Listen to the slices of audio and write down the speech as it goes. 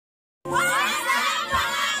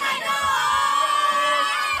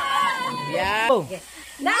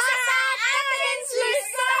Nasa Atens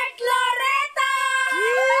Resort, Loreto!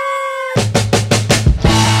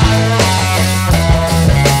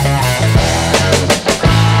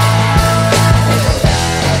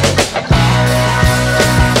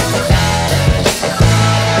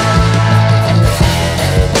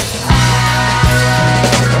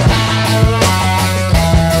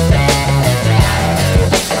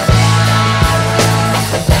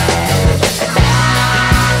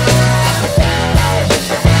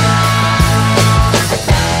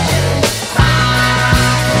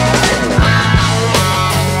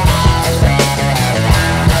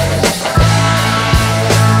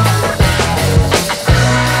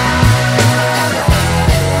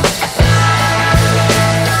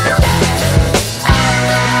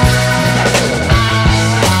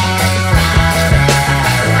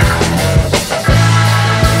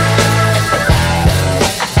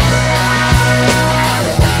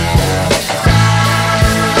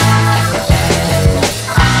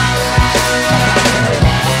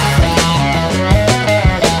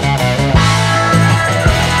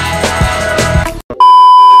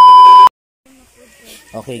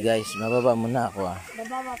 Okay guys, mababa muna ako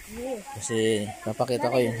Bababa po. kasi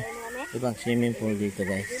papakita ko yung ibang swimming pool dito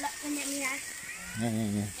guys.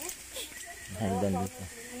 Hanggang dito.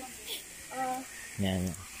 Yan.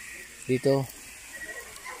 Dito.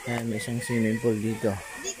 Yan, may isang swimming pool dito.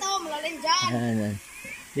 Dito, malalim dyan. Yan.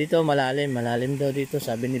 Dito malalim, malalim daw dito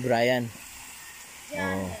sabi ni Brian.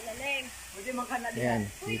 Yan, malalim. Yan,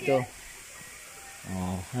 dito.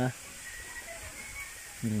 Oh, ha?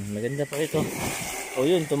 Maganda pa ito. Oh,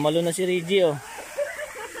 yun, tumalo na si Reggie, oh.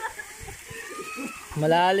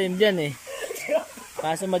 Malalim dyan, eh.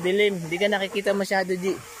 Kaso madilim. Hindi ka nakikita masyado,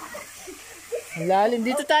 G. Malalim.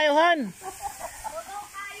 Dito tayo, Han.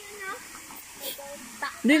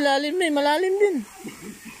 Hindi, lalim na, eh. Malalim din.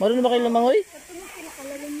 Marunong ba kayo lumangoy?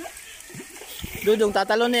 Dudong,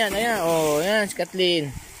 tatalon na yan. Ayan, oh, yan, si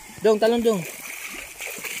Kathleen. Dong, talon, dong.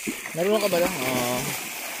 Marunong ka ba, dong? Oh.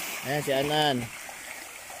 Ayan, si Anan.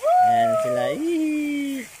 Ayan sila.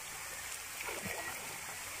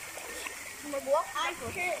 Magbuwak ay po.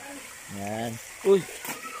 Ayan. Uy.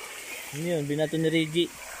 Ano yun? Binato ni Reggie.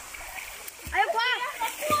 Ayaw pa!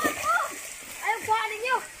 Ayaw pa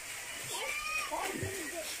ninyo!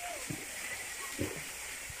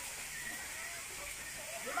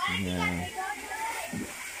 Ayan.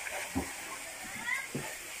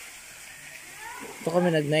 Ito kami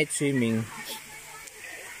nag-night swimming.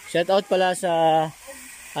 Shout out pala sa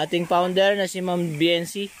ating founder na si Ma'am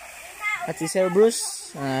BNC at si Sir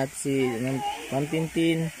Bruce at si Ma'am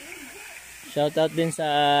Tintin. Shout out din sa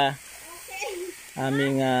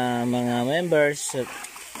aming mga members.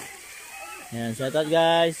 Ayan, shout out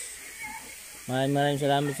guys. Maraming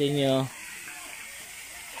salamat sa inyo.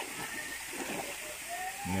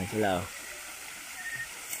 Ayan sila, oh.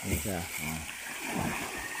 Ayan sila, oh.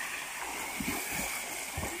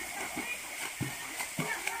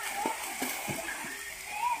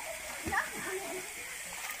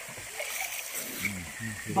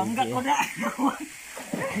 Bangga ko na.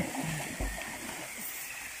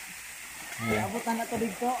 Abutan na to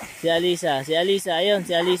dito. Si Alisa, ayun,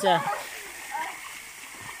 si Alisa.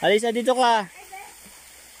 Alisa, dito ka.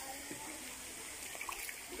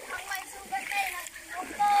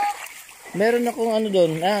 Meron akong ano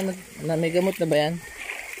doon. May gamot na ba yan?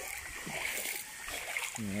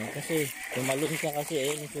 Kasi, tumalon siya kasi,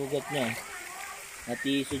 yung sugat niya.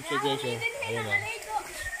 Natisod siya guys, oh. Ayan, oh.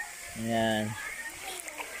 Ayan.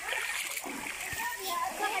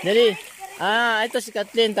 Dali. Ito si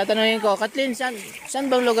Kathleen. Tatanungin ko. Kathleen, saan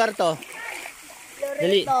bang lugar to?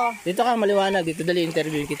 Dali. Dito ka, maliwanag. Dito, dali,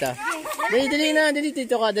 interview kita. Dali na. Dali,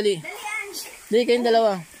 dito ka, dali. Dali, kayong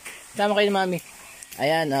dalawa. Sama kayo ni Mami.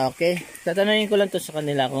 Ayan, okay. Tatanungin ko lang to sa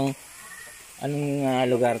kanila kung anong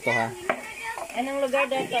lugar to, ha? Anong lugar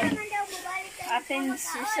dito? Atens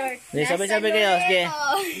Resort. Dali, sabay-sabay kayo. Sige.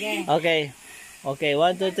 Okay. Okay,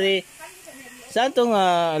 1, 2, 3. Saan tong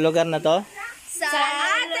lugar na to? Sa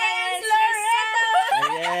Atens Loreto!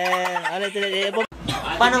 Ayan.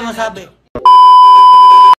 Paano masabi?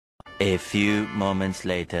 A few moments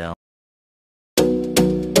later.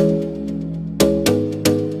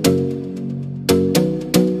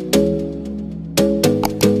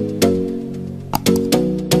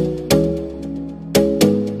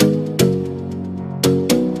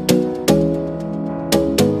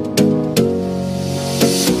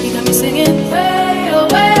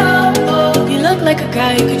 Like a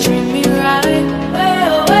guy who could treat me right. Way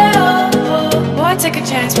oh, way oh, oh. Boy, take a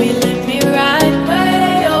chance, will you let me ride?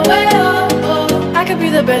 Way oh, oh. I could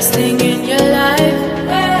be the best thing in your life.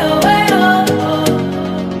 Way oh, oh.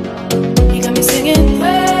 You got me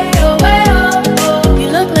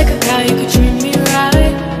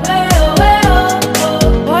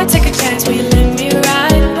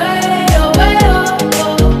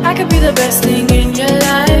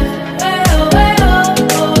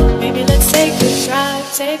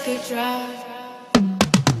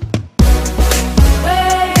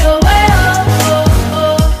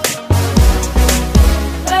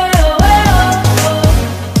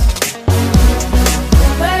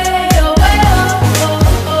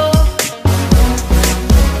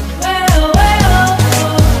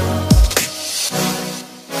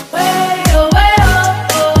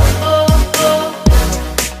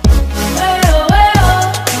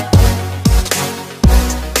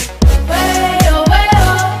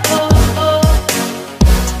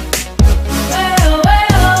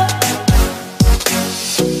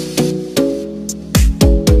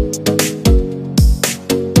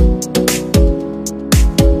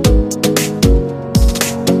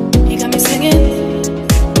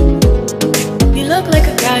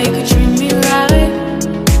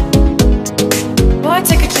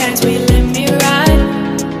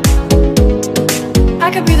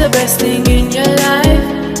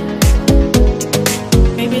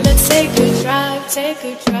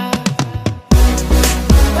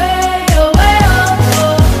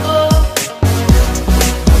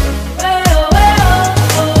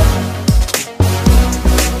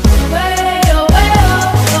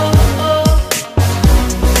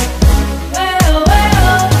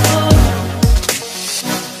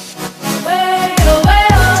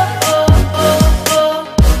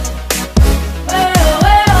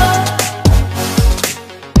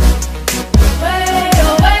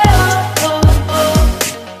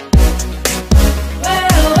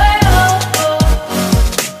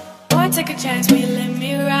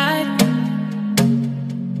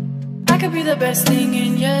could be the best thing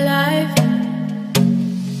in your life.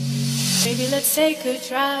 Baby, let's take a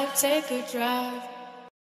drive, take a drive.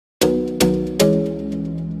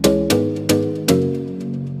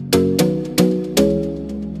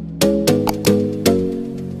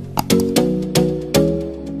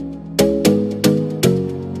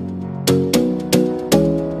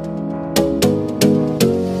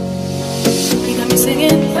 You got me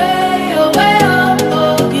singing, way oh,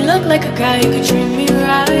 oh. You look like a guy who could treat me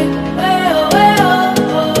right. Way oh,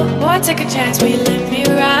 oh. Boy, take a chance, will you let me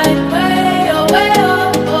ride? Way oh,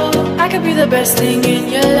 oh. I could be the best thing in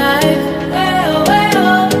your life. Way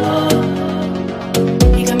oh,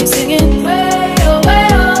 oh. You got me singing, way oh,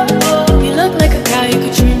 oh. You look like a guy who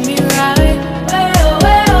could treat me right.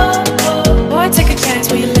 Way oh. Boy, take a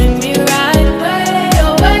chance, will you let me ride? Way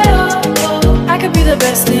oh. I could be the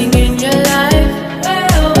best thing in your life.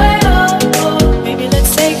 Way oh. Maybe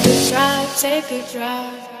let's take a drive, take a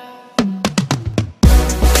drive.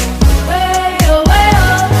 Way oh, oh. Way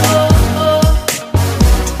oh, oh.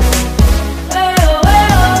 Way oh, oh. Way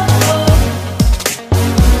oh, oh.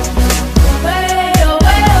 Way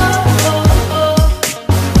oh, oh.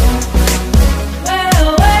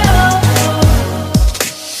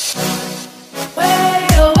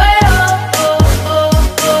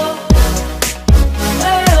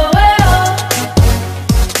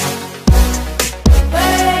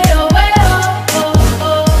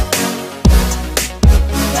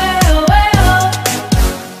 Way oh,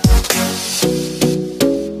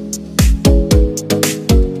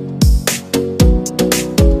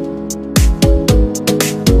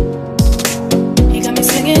 You got me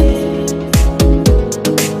singing.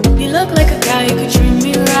 You look like a guy who could treat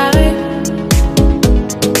me right.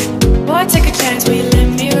 Boy, take a chance, will you let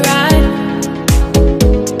me ride?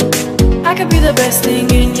 I could be the best thing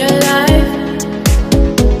in your life.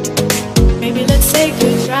 Maybe let's take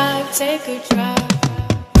a drive, take a drive.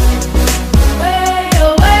 Way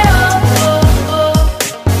oh, oh. Way oh, oh.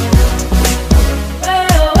 Way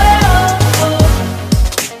oh, oh.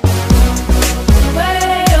 Way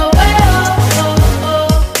oh, oh. Way oh,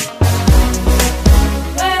 oh.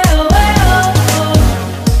 Way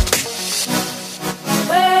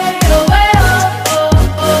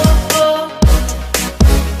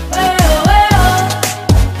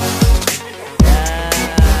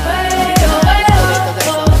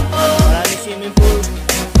Maraming swimming pool.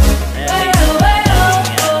 Ayan,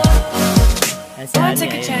 Boy,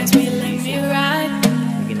 take a chance, will you let me ride?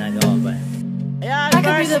 Yung ginagawa ba? Ayan, I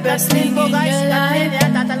could be the best thing po in guys, your si Kathleen. life.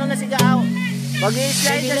 Ayan, tatalon na si Gao.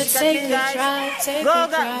 Mag-i-slide Baby, na si let's take Kathleen a guys. drive, take Go, a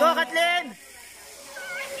drive. go Kathleen!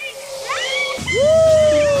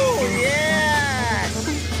 Woo! Yes!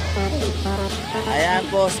 Ayan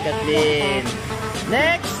po si Kathleen.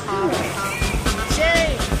 Next!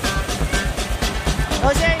 Shane! Go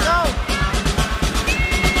Shane, go!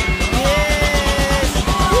 Yes!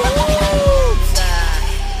 Woo!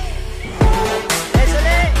 Next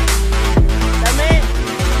ulit! Dami!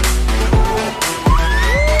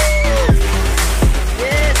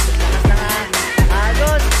 Yes! Lakas na nga!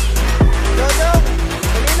 Agos! Dodong!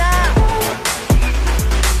 Huli na!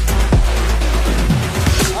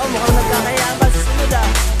 Oh, mukhang nagkakayaan ba sa sunod ah!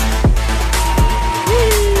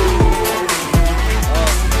 Woo!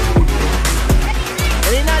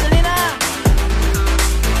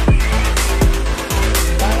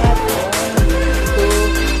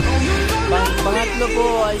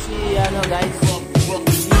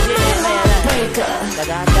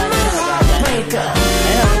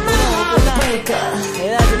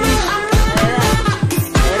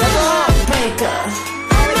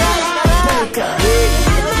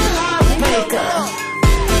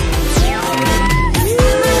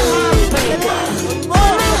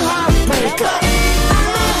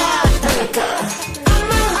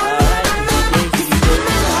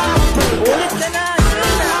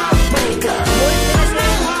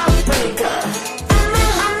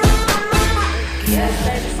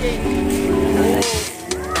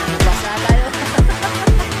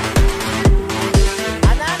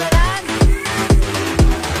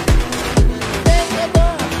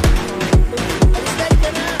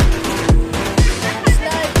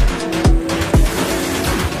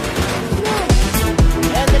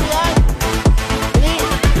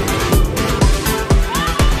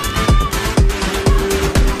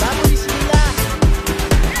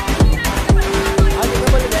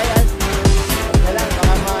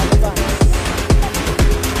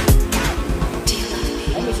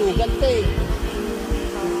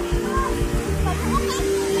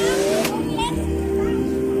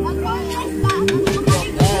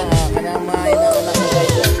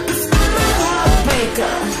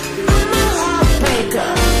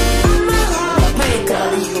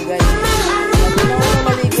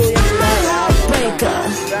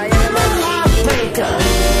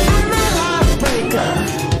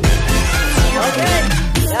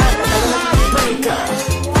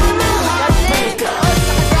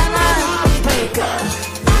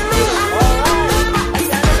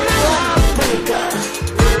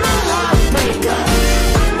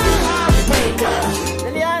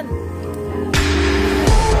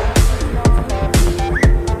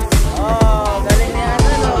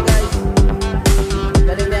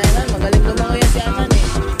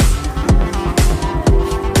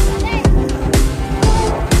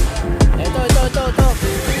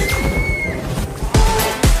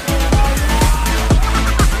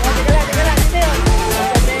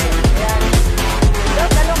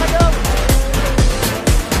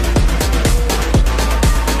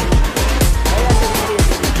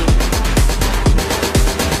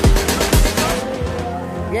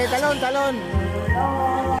 Okay, talon.